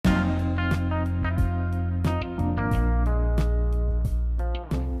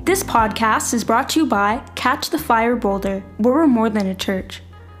This podcast is brought to you by Catch the Fire Boulder, where we're more than a church.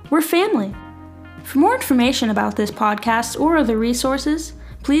 We're family. For more information about this podcast or other resources,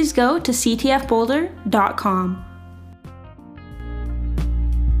 please go to ctfboulder.com.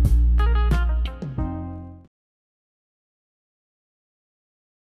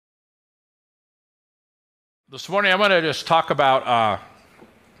 This morning I'm going to just talk about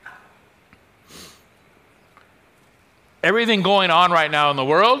everything going on right now in the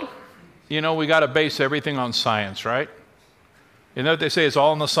world. You know, we got to base everything on science, right? You know what they say, it's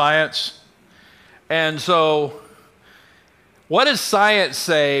all in the science. And so, what does science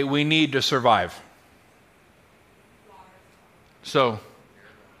say we need to survive? So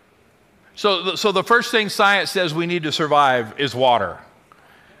the first thing science says we need to survive is water.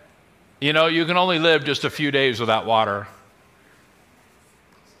 You know, you can only live just a few days without water.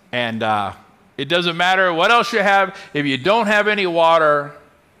 And it doesn't matter what else you have. If you don't have any water,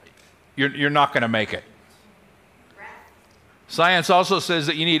 you're not going to make it. Science also says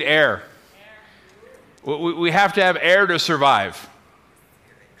that you need air. We have to have air to survive.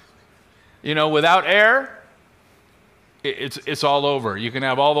 You know, without air, it's all over. You can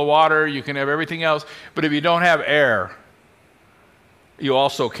have all the water, you can have everything else, but if you don't have air, you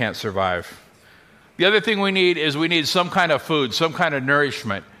also can't survive. The other thing we need is some kind of food, some kind of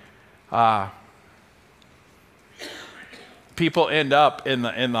nourishment. People end up in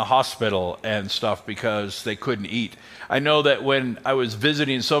the hospital and stuff because they couldn't eat. I know that when I was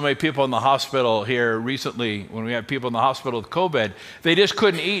visiting so many people in the hospital here recently, when we had people in the hospital with COVID, they just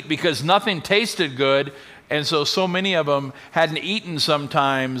couldn't eat because nothing tasted good, and so many of them hadn't eaten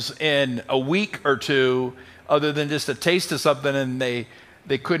sometimes in a week or two, other than just a taste of something, and they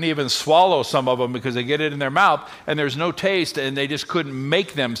couldn't even swallow some of them because they get it in their mouth and there's no taste, and they just couldn't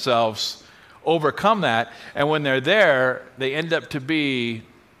make themselves overcome that. And when they're there, they end up to be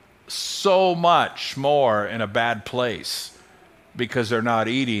so much more in a bad place because they're not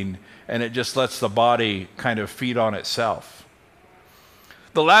eating, and it just lets the body kind of feed on itself.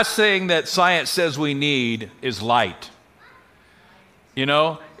 The last thing that science says we need is light. You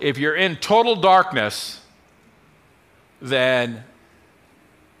know, if you're in total darkness, then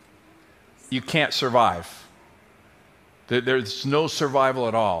you can't survive. There's no survival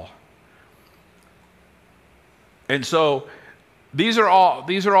at all. And so these are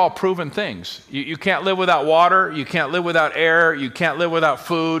all proven things. You can't live without water, you can't live without air, you can't live without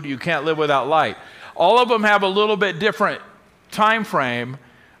food, you can't live without light. All of them have a little bit different time frame,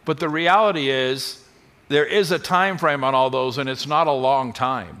 but the reality is there is a time frame on all those, and it's not a long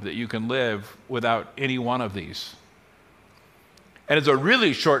time that you can live without any one of these. And it's a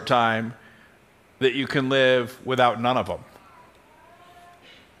really short time that you can live without none of them.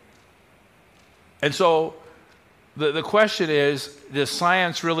 And so the question is, does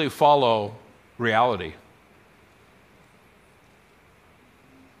science really follow reality?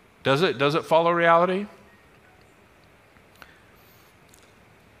 Does it follow reality?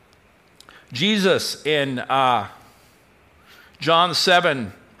 Jesus in John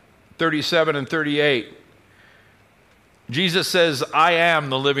 7:37 and 38, Jesus says, "I am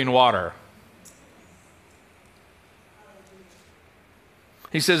the living water."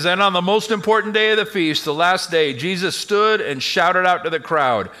 He says, "And on the most important day of the feast, the last day, Jesus stood and shouted out to the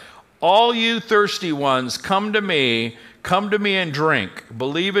crowd, 'All you thirsty ones, come to me and drink.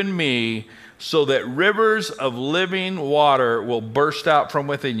 Believe in me, so that rivers of living water will burst out from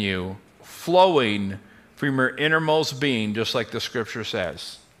within you, flowing from your innermost being,' just like the scripture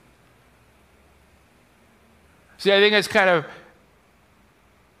says." See, I think it's kind of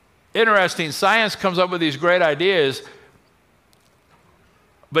interesting. Science comes up with these great ideas,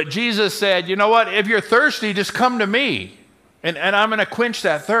 but Jesus said, you know what, if you're thirsty, just come to me, and I'm going to quench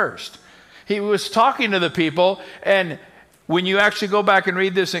that thirst. He was talking to the people, and when you actually go back and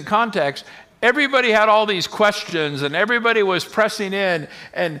read this in context, everybody had all these questions, and everybody was pressing in,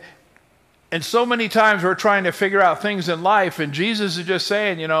 and so many times we're trying to figure out things in life, and Jesus is just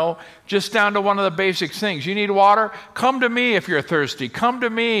saying, you know, just down to one of the basic things. You need water? Come to me if you're thirsty. Come to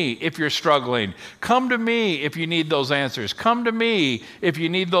me if you're struggling. Come to me if you need those answers. Come to me if you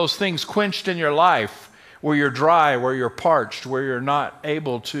need those things quenched in your life, where you're dry, where you're parched, where you're not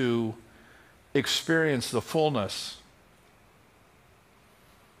able to experience the fullness.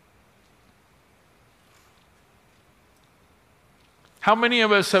 How many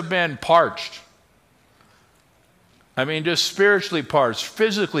of us have been parched? I mean, just spiritually parched,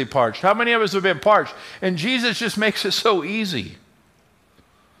 physically parched. How many of us have been parched? And Jesus just makes it so easy.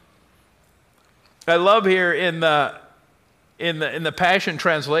 I love here in the Passion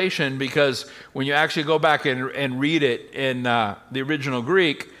Translation, because when you actually go back and read it in the original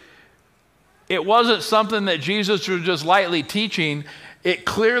Greek, it wasn't something that Jesus was just lightly teaching. It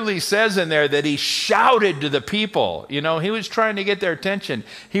clearly says in there that he shouted to the people. You know, he was trying to get their attention.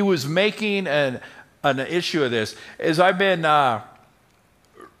 He was making an issue of this. As I've been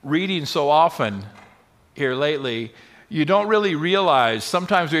reading so often here lately, you don't really realize,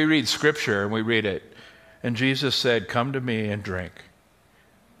 sometimes we read scripture and we read it, and Jesus said, "Come to me and drink."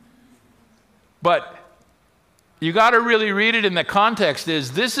 But you got to really read it in the context.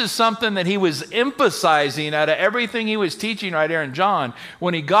 This is something that he was emphasizing out of everything he was teaching right here in John.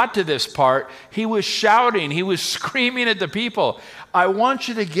 When he got to this part, he was shouting, he was screaming at the people, "I want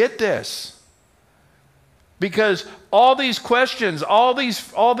you to get this. Because all these questions, all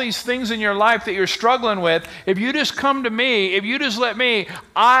these things in your life that you're struggling with, if you just come to me, if you just let me,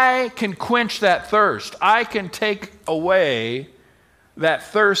 I can quench that thirst. I can take away that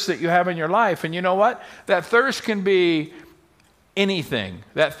thirst that you have in your life." And you know what? That thirst can be anything.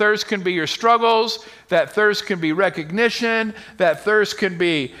 That thirst can be your struggles. That thirst can be recognition. That thirst can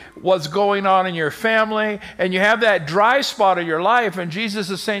be what's going on in your family. And you have that dry spot in your life, and Jesus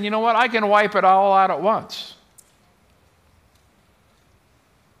is saying, you know what? I can wipe it all out at once.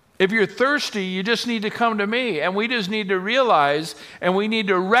 If you're thirsty, you just need to come to me. And we just need to realize and we need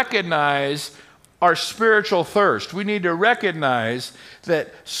to recognize our spiritual thirst. We need to recognize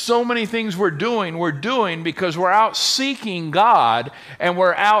that so many things we're doing because we're out seeking God, and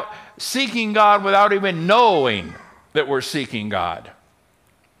we're out seeking God without even knowing that we're seeking God.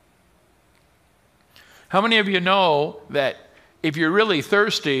 How many of you know that if you're really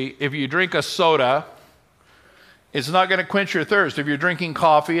thirsty, if you drink a soda, it's not going to quench your thirst? If you're drinking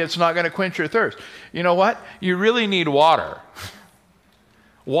coffee, it's not going to quench your thirst. You know what? You really need water.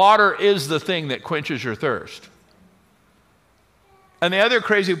 Water is the thing that quenches your thirst. And the other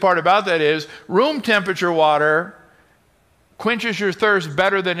crazy part about that is room temperature water quenches your thirst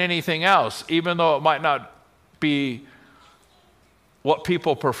better than anything else, even though it might not be what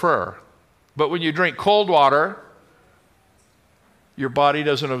people prefer. But when you drink cold water, your body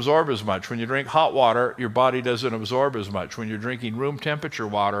doesn't absorb as much. When you drink hot water, your body doesn't absorb as much. When you're drinking room temperature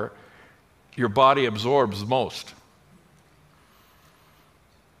water, your body absorbs most.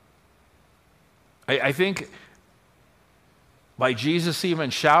 I think by Jesus even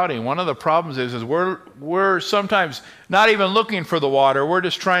shouting, one of the problems is we're sometimes not even looking for the water. We're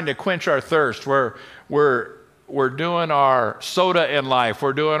just trying to quench our thirst. We're doing our soda in life.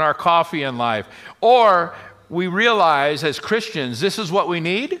 We're doing our coffee in life. Or we realize as Christians, this is what we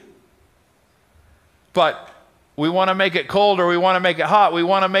need, but we want to make it cold or we want to make it hot. We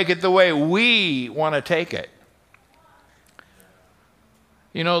want to make it the way we want to take it.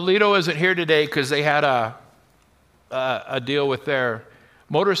 You know, Lido isn't here today because they had a deal with their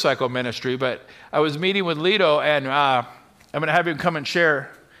motorcycle ministry, but I was meeting with Lido, and I'm going to have him come and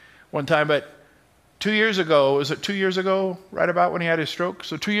share one time, but 2 years ago, was it 2 years ago, right about when he had his stroke?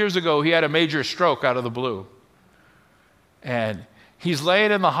 So 2 years ago, he had a major stroke out of the blue. And he's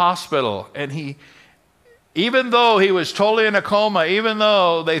laying in the hospital, and even though he was totally in a coma, even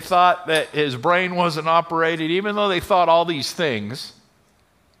though they thought that his brain wasn't operating, even though they thought all these things,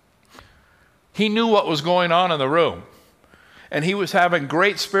 he knew what was going on in the room. And he was having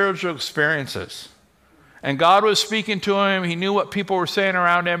great spiritual experiences. And God was speaking to him. He knew what people were saying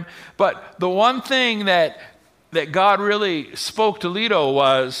around him. But the one thing that God really spoke to Lido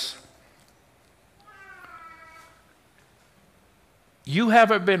was, you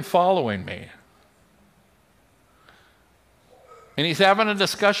haven't been following me. And he's having a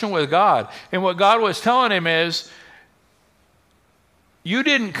discussion with God. And what God was telling him is, you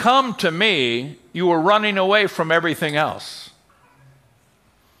didn't come to me, you were running away from everything else.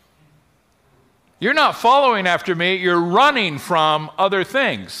 You're not following after me, you're running from other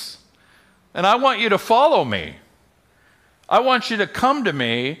things. And I want you to follow me. I want you to come to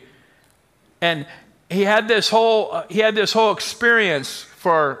me. And he had this whole experience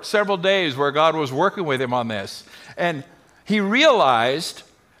for several days where God was working with him on this. And he realized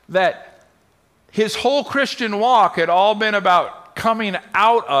that his whole Christian walk had all been about coming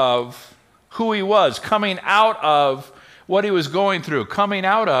out of who he was, coming out of what he was going through, coming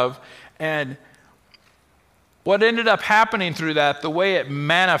out of. And what ended up happening through that, the way it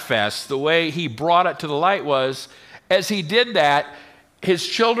manifests, the way he brought it to the light was, as he did that, his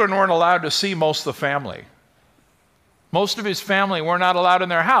children weren't allowed to see most of the family. Most of his family were not allowed in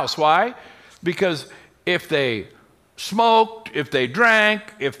their house. Why? Because if they smoked, if they drank,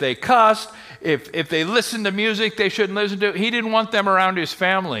 if they cussed, if they listened to music they shouldn't listen to, he didn't want them around his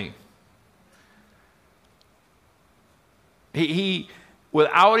family. He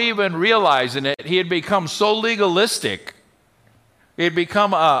without even realizing it, he had become so legalistic He had become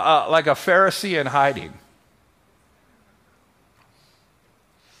like a Pharisee in hiding.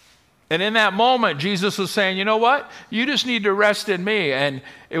 And in that moment, Jesus was saying, you know what? You just need to rest in me. And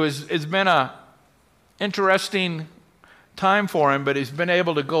it's been a interesting time for him, but he's been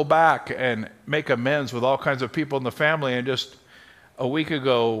able to go back and make amends with all kinds of people in the family. And just a week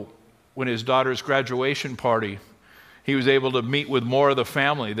ago, when his daughter's graduation party, he was able to meet with more of the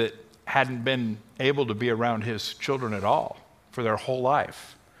family that hadn't been able to be around his children at all for their whole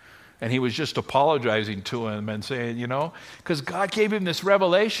life. And he was just apologizing to him and saying, you know, because God gave him this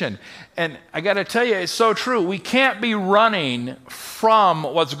revelation. And I got to tell you, it's so true. We can't be running from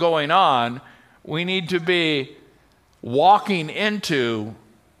what's going on. We need to be walking into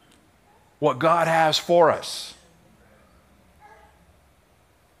what God has for us.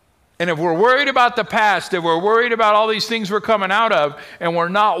 And if we're worried about the past, if we're worried about all these things we're coming out of, and we're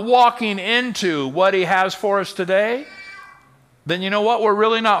not walking into what he has for us today, then you know what? We're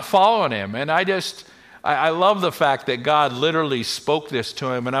really not following him. And I love the fact that God literally spoke this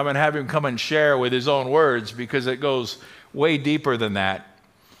to him, and I'm going to have him come and share with his own words because it goes way deeper than that.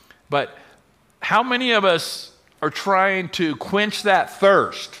 But how many of us are trying to quench that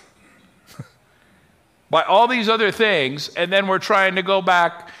thirst by all these other things, and then we're trying to go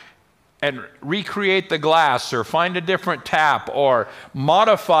back and recreate the glass or find a different tap or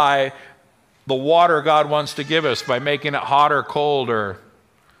modify the water God wants to give us by making it hot or cold or,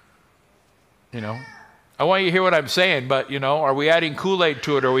 you know. I want you to hear what I'm saying, but, you know, are we adding Kool-Aid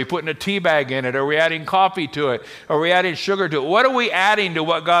to it? Are we putting a tea bag in it? Are we adding coffee to it? Are we adding sugar to it? What are we adding to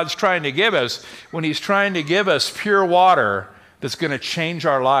what God's trying to give us when he's trying to give us pure water that's going to change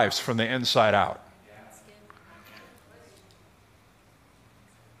our lives from the inside out?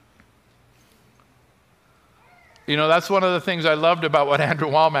 You know, that's one of the things I loved about what Andrew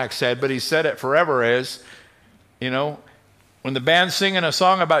Womack said, but he said it forever is, you know, when the band's singing a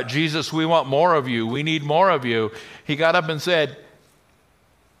song about Jesus, we want more of you, we need more of you, he got up and said,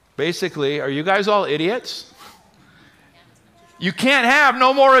 basically, are you guys all idiots? You can't have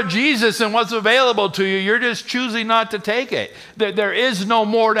no more of Jesus than what's available to you. You're just choosing not to take it. There is no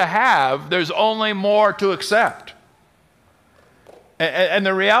more to have. There's only more to accept. And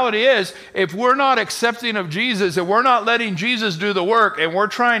the reality is, if we're not accepting of Jesus, and we're not letting Jesus do the work, and we're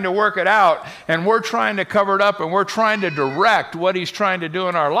trying to work it out, and we're trying to cover it up, and we're trying to direct what he's trying to do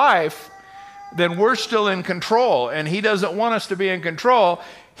in our life, then we're still in control. And he doesn't want us to be in control.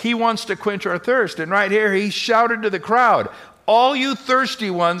 He wants to quench our thirst. And right here, he shouted to the crowd, all you thirsty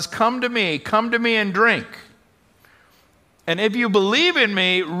ones, come to me and drink. And if you believe in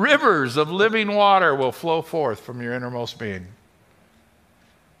me, rivers of living water will flow forth from your innermost being.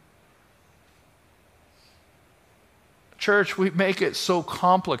 Church, we make it so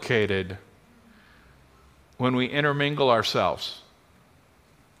complicated when we intermingle ourselves.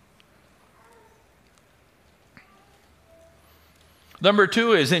 Number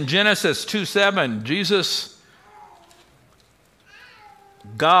 2 is in Genesis 2:7, Jesus,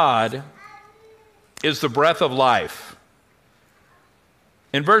 God, is the breath of life.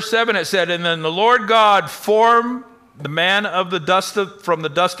 In verse 7 it said, and then the Lord God formed the man from the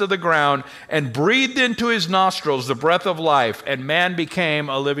dust of the ground and breathed into his nostrils the breath of life, and man became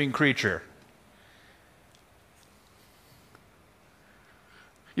a living creature.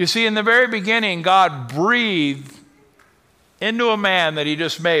 You see, in the very beginning, God breathed into a man that he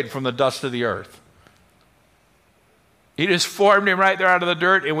just made from the dust of the earth. He just formed him right there out of the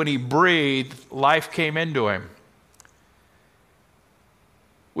dirt, and when he breathed, life came into him.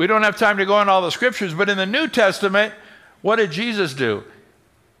 We don't have time to go into all the scriptures, but in the New Testament, what did Jesus do?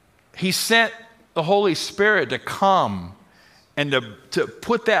 He sent the Holy Spirit to come and to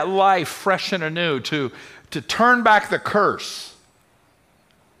put that life fresh and anew, to turn back the curse.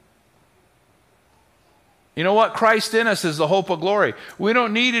 You know what? Christ in us is the hope of glory. We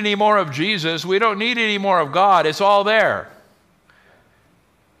don't need any more of Jesus. We don't need any more of God. It's all there.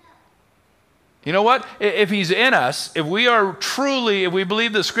 You know what? If he's in us, if we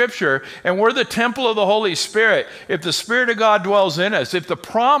believe the scripture, and we're the temple of the Holy Spirit, if the Spirit of God dwells in us, if the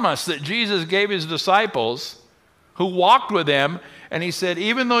promise that Jesus gave his disciples who walked with him, and he said,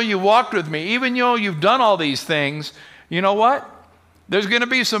 even though you walked with me, even though you've done all these things, you know what? There's going to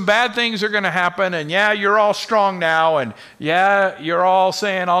be some bad things that are going to happen, and yeah, you're all strong now, and yeah, you're all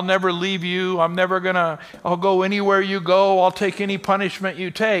saying, I'll never leave you, I'll go anywhere you go, I'll take any punishment you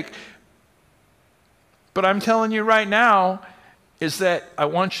take. But I'm telling you right now is that I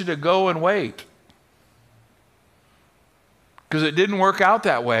want you to go and wait. Because it didn't work out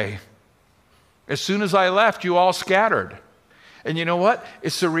that way. As soon as I left, you all scattered. And you know what?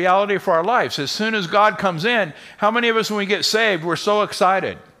 It's the reality for our lives. As soon as God comes in, how many of us, when we get saved, we're so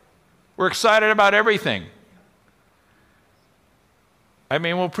excited? We're excited about everything. I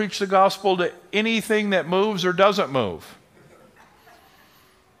mean, we'll preach the gospel to anything that moves or doesn't move.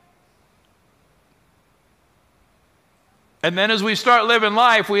 And then as we start living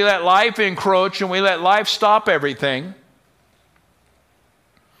life, we let life encroach and we let life stop everything.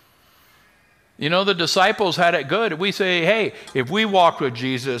 You know, the disciples had it good. We say, hey, if we walked with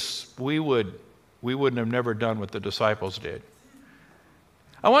Jesus, we wouldn't have never done what the disciples did.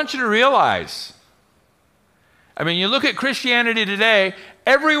 I want you to realize, I mean, you look at Christianity today,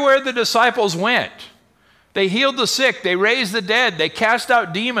 everywhere the disciples went, they healed the sick, they raised the dead, they cast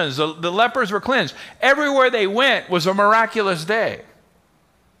out demons, the lepers were cleansed. Everywhere they went was a miraculous day.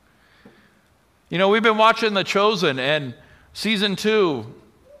 You know, we've been watching The Chosen, and season 2,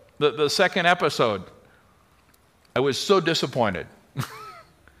 the second episode, I was so disappointed.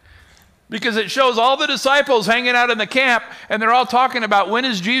 Because it shows all the disciples hanging out in the camp, and they're all talking about, when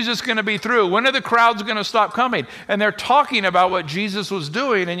is Jesus going to be through? When are the crowds going to stop coming? And they're talking about what Jesus was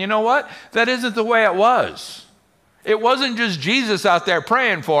doing. And you know what? That isn't the way it was. It wasn't just Jesus out there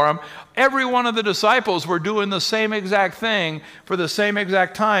praying for them. Every one of the disciples were doing the same exact thing for the same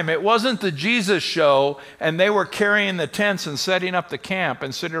exact time. It wasn't the Jesus show, and they were carrying the tents and setting up the camp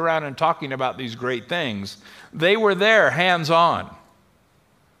and sitting around and talking about these great things. They were there, hands-on.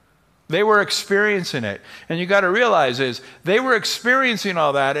 They were experiencing it. And you got to realize is they were experiencing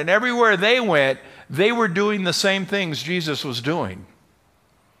all that, and everywhere they went, they were doing the same things Jesus was doing.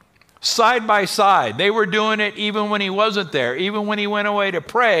 Side by side. They were doing it even when he wasn't there. Even when he went away to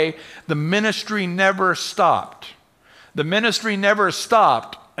pray, the ministry never stopped. The ministry never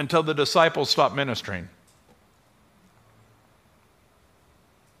stopped until the disciples stopped ministering.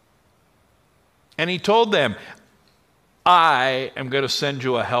 And he told them, I am going to send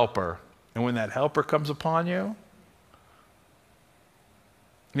you a helper. And when that helper comes upon you,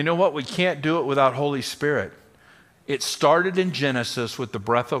 you know what? We can't do it without Holy Spirit. It started in Genesis with the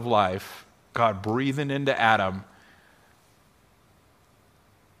breath of life, God breathing into Adam.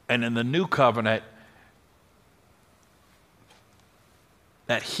 And in the new covenant,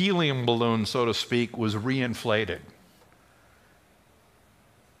 that helium balloon, so to speak, was reinflated.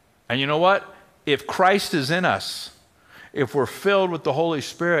 And you know what? If Christ is in us, if we're filled with the Holy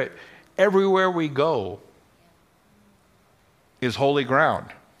Spirit, everywhere we go is holy ground.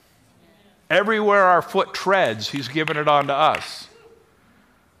 Everywhere our foot treads, he's given it on to us.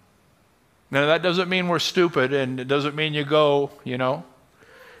 Now, that doesn't mean we're stupid, and it doesn't mean you go, you know.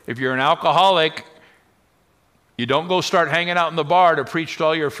 If you're an alcoholic, you don't go start hanging out in the bar to preach to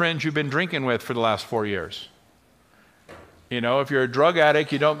all your friends you've been drinking with for the last 4 years. You know, if you're a drug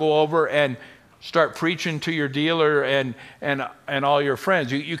addict, you don't go over and start preaching to your dealer and all your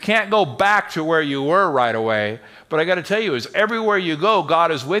friends. You can't go back to where you were right away. But I got to tell you, is everywhere you go,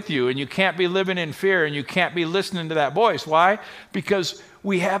 God is with you, and you can't be living in fear, and you can't be listening to that voice. Why? Because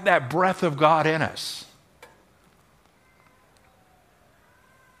we have that breath of God in us.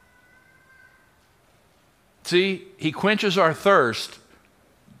 See, he quenches our thirst,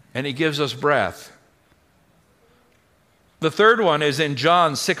 and he gives us breath. The third one is in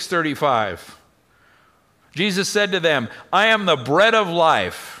John 6:35. Jesus said to them, I am the bread of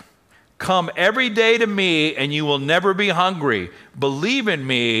life. Come every day to me, and you will never be hungry. Believe in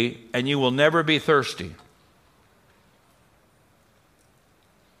me, and you will never be thirsty.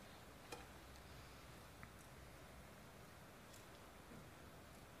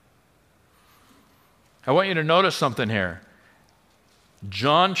 I want you to notice something here.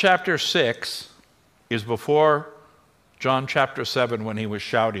 John chapter 6 is before John chapter 7 when he was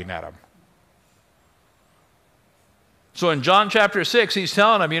shouting at him. So in John chapter 6, he's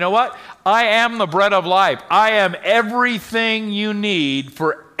telling them, you know what? I am the bread of life. I am everything you need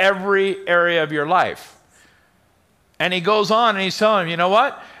for every area of your life. And he goes on and he's telling them, you know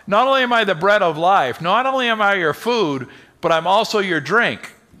what? Not only am I the bread of life, not only am I your food, but I'm also your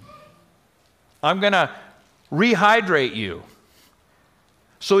drink. I'm going to rehydrate you.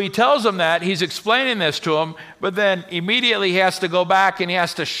 So he tells them that, he's explaining this to them, but then immediately he has to go back and he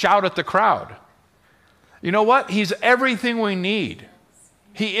has to shout at the crowd. You know what? He's everything we need.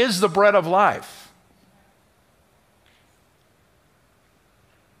 He is the bread of life.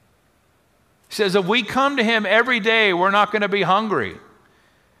 He says if we come to him every day, we're not going to be hungry.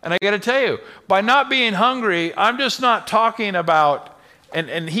 And I got to tell you, by not being hungry, I'm just not talking about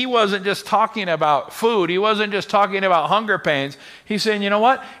And he wasn't just talking about food. He wasn't just talking about hunger pains. He's saying, you know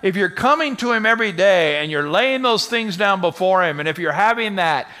what? If you're coming to him every day and you're laying those things down before him, and if you're having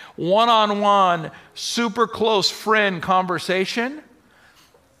that one-on-one, super close friend conversation,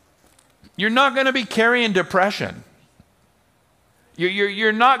 you're not going to be carrying depression.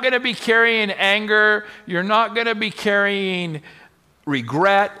 You're not going to be carrying anger. You're not going to be carrying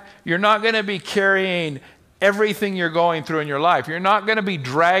regret. You're not going to be carrying everything you're going through in your life. You're not going to be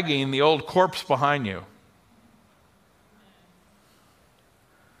dragging the old corpse behind you.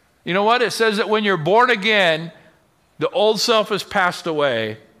 You know what? It says that when you're born again, the old self has passed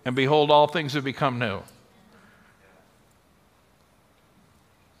away, and behold, all things have become new.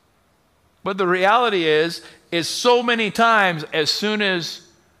 But the reality is so many times, as soon as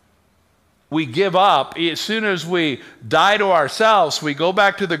we give up, as soon as we die to ourselves, we go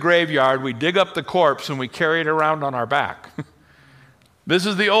back to the graveyard, we dig up the corpse, and we carry it around on our back. This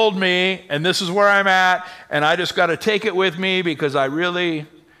is the old me, and this is where I'm at, and I just got to take it with me because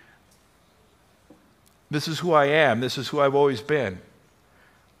this is who I am. This is who I've always been.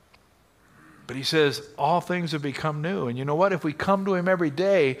 But he says, all things have become new. And you know what? If we come to him every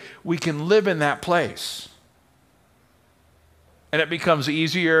day, we can live in that place. And it becomes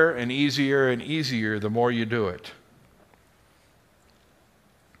easier and easier and easier the more you do it.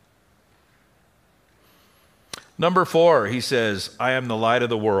 Number 4, he says, I am the light of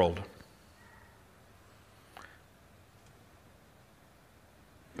the world.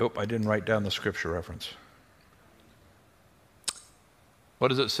 Oh, I didn't write down the scripture reference. What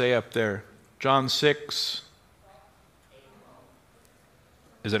does it say up there? John 6.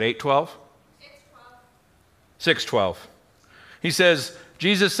 Is it 8:12? 6:12. He says,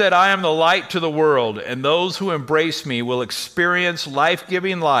 Jesus said, I am the light to the world, and those who embrace me will experience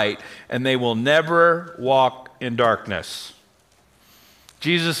life-giving light, and they will never walk in darkness.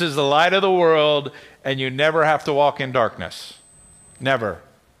 Jesus is the light of the world, and you never have to walk in darkness. Never.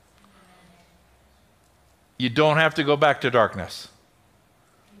 You don't have to go back to darkness.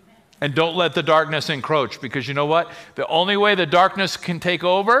 And don't let the darkness encroach, because you know what? The only way the darkness can take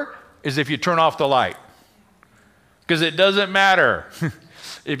over is if you turn off the light. Because it doesn't matter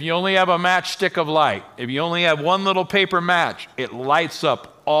if you only have a matchstick of light, if you only have one little paper match, it lights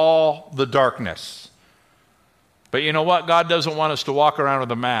up all the darkness. But you know what? God doesn't want us to walk around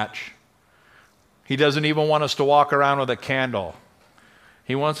with a match. He doesn't even want us to walk around with a candle.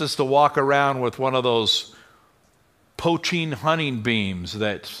 He wants us to walk around with one of those poaching hunting beams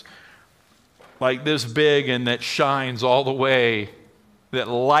that's like this big and that shines all the way, that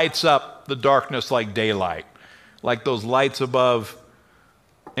lights up the darkness like daylight, like those lights above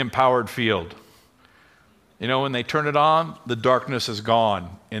Empowered Field. You know, when they turn it on, the darkness is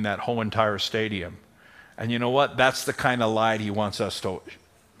gone in that whole entire stadium. And you know what? That's the kind of light he wants us to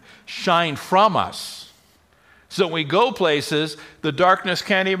shine from us. So when we go places, the darkness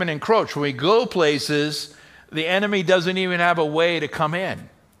can't even encroach. When we go places, the enemy doesn't even have a way to come in.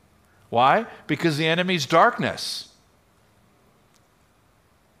 Why? Because the enemy's darkness.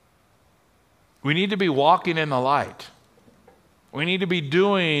 We need to be walking in the light. We need to be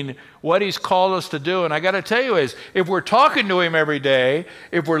doing what he's called us to do. And I got to tell you is, if we're talking to him every day,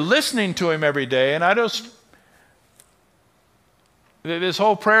 if we're listening to him every day, and this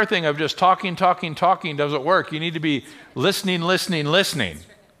whole prayer thing of just talking doesn't work. You need to be listening.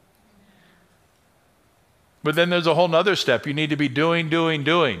 But then there's a whole other step. You need to be doing.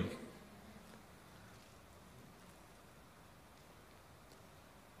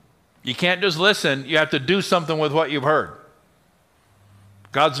 You can't just listen. You have to do something with what you've heard.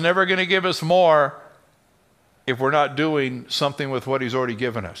 God's never going to give us more if we're not doing something with what he's already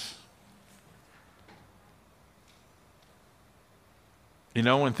given us. You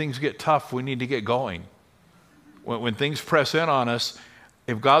know, when things get tough, we need to get going. When things press in on us,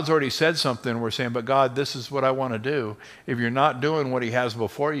 if God's already said something, we're saying, but God, this is what I want to do. If you're not doing what he has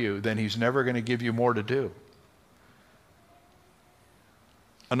before you, then he's never going to give you more to do.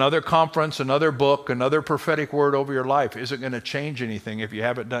 Another conference, another book, another prophetic word over your life isn't going to change anything if you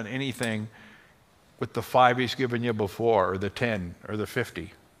haven't done anything with the 5 he's given you before, or the 10, or the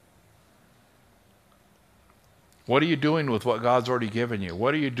 50. What are you doing with what God's already given you?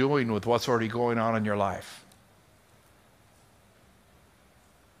 What are you doing with what's already going on in your life?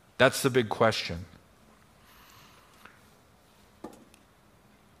 That's the big question.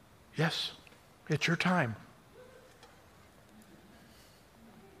 Yes, it's your time.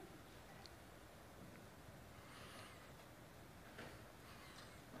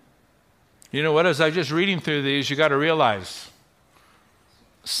 You know what? As I just reading through these, you got to realize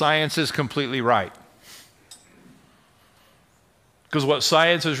science is completely right. Because what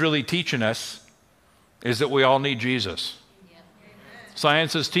science is really teaching us is that we all need Jesus.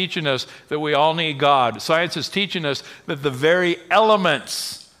 Science is teaching us that we all need God. Science is teaching us that the very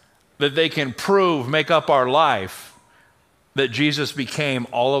elements that they can prove make up our life, that Jesus became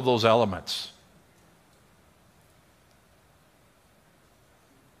all of those elements.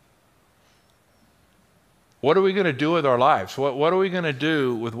 What are we going to do with our lives? What are we going to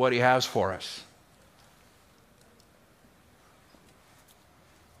do with what he has for us?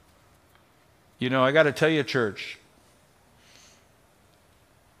 You know, I got to tell you, church,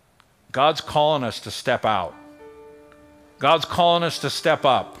 God's calling us to step out. God's calling us to step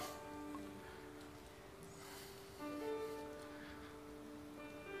up.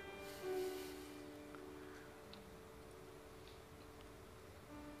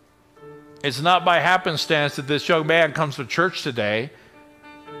 It's not by happenstance that this young man comes to church today.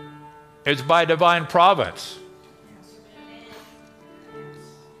 It's by divine providence.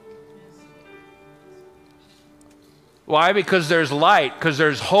 Why? Because there's light, because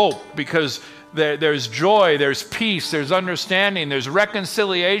there's hope, because there's joy, there's peace, there's understanding, there's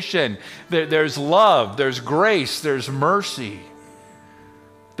reconciliation, there's love, there's grace, there's mercy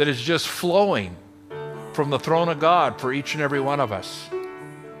that is just flowing from the throne of God for each and every one of us.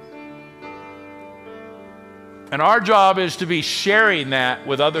 And our job is to be sharing that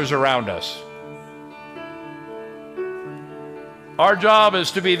with others around us. Our job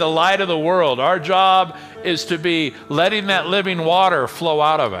is to be the light of the world. Our job is to be letting that living water flow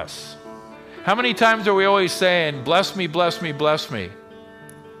out of us. How many times are we always saying, bless me, bless me, bless me?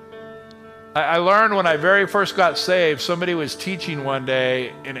 I learned when I very first got saved, somebody was teaching one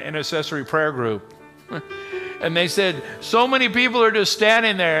day in an intercessory prayer group. And they said, so many people are just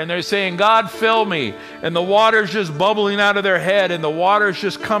standing there and they're saying, God, fill me. And the water's just bubbling out of their head and the water's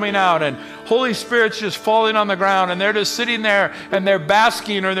just coming out and Holy Spirit's just falling on the ground and they're just sitting there and they're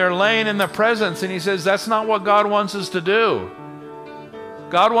basking or they're laying in the presence. And he says, that's not what God wants us to do.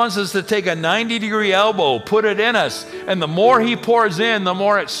 God wants us to take a 90-degree elbow, put it in us, and the more he pours in, the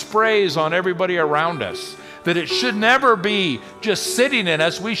more it sprays on everybody around us. That it should never be just sitting in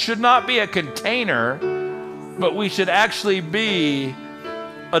us. We should not be a container, but we should actually be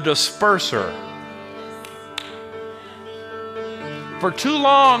a disperser. For too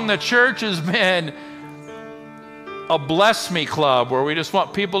long, the church has been a bless me club where we just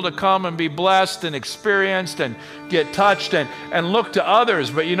want people to come and be blessed and experienced and get touched and look to others.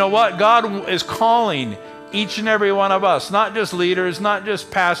 But you know what? God is calling each and every one of us, not just leaders, not just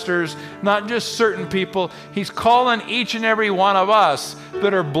pastors, not just certain people. He's calling each and every one of us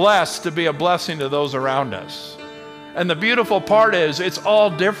that are blessed to be a blessing to those around us. And the beautiful part is it's all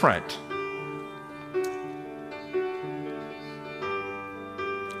different.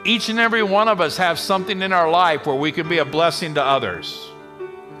 Each and every one of us have something in our life where we can be a blessing to others.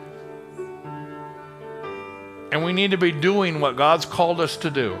 And we need to be doing what God's called us to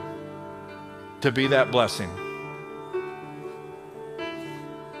do, to be that blessing.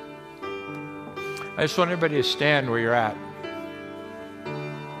 I just want everybody to stand where you're at.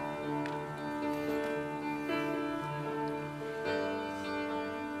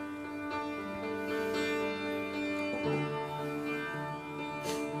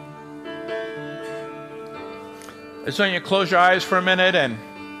 I just want you to close your eyes for a minute and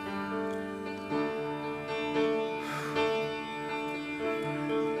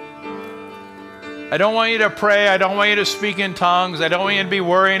I don't want you to pray. I don't want you to speak in tongues. I don't want you to be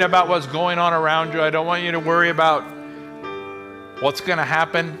worrying about what's going on around you. I don't want you to worry about what's going to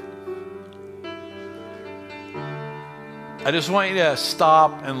happen. I just want you to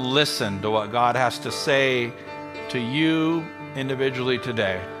stop and listen to what God has to say to you individually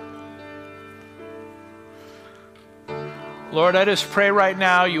today. Lord, I just pray right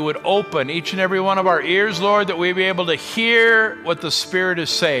now you would open each and every one of our ears, Lord, that we'd be able to hear what the Spirit is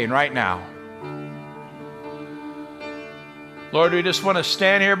saying right now. Lord, we just want to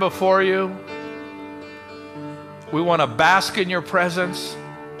stand here before you. We want to bask in your presence.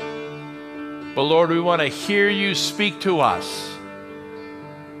 But Lord, we want to hear you speak to us.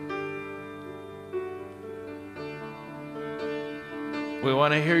 We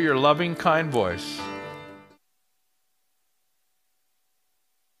want to hear your loving, kind voice.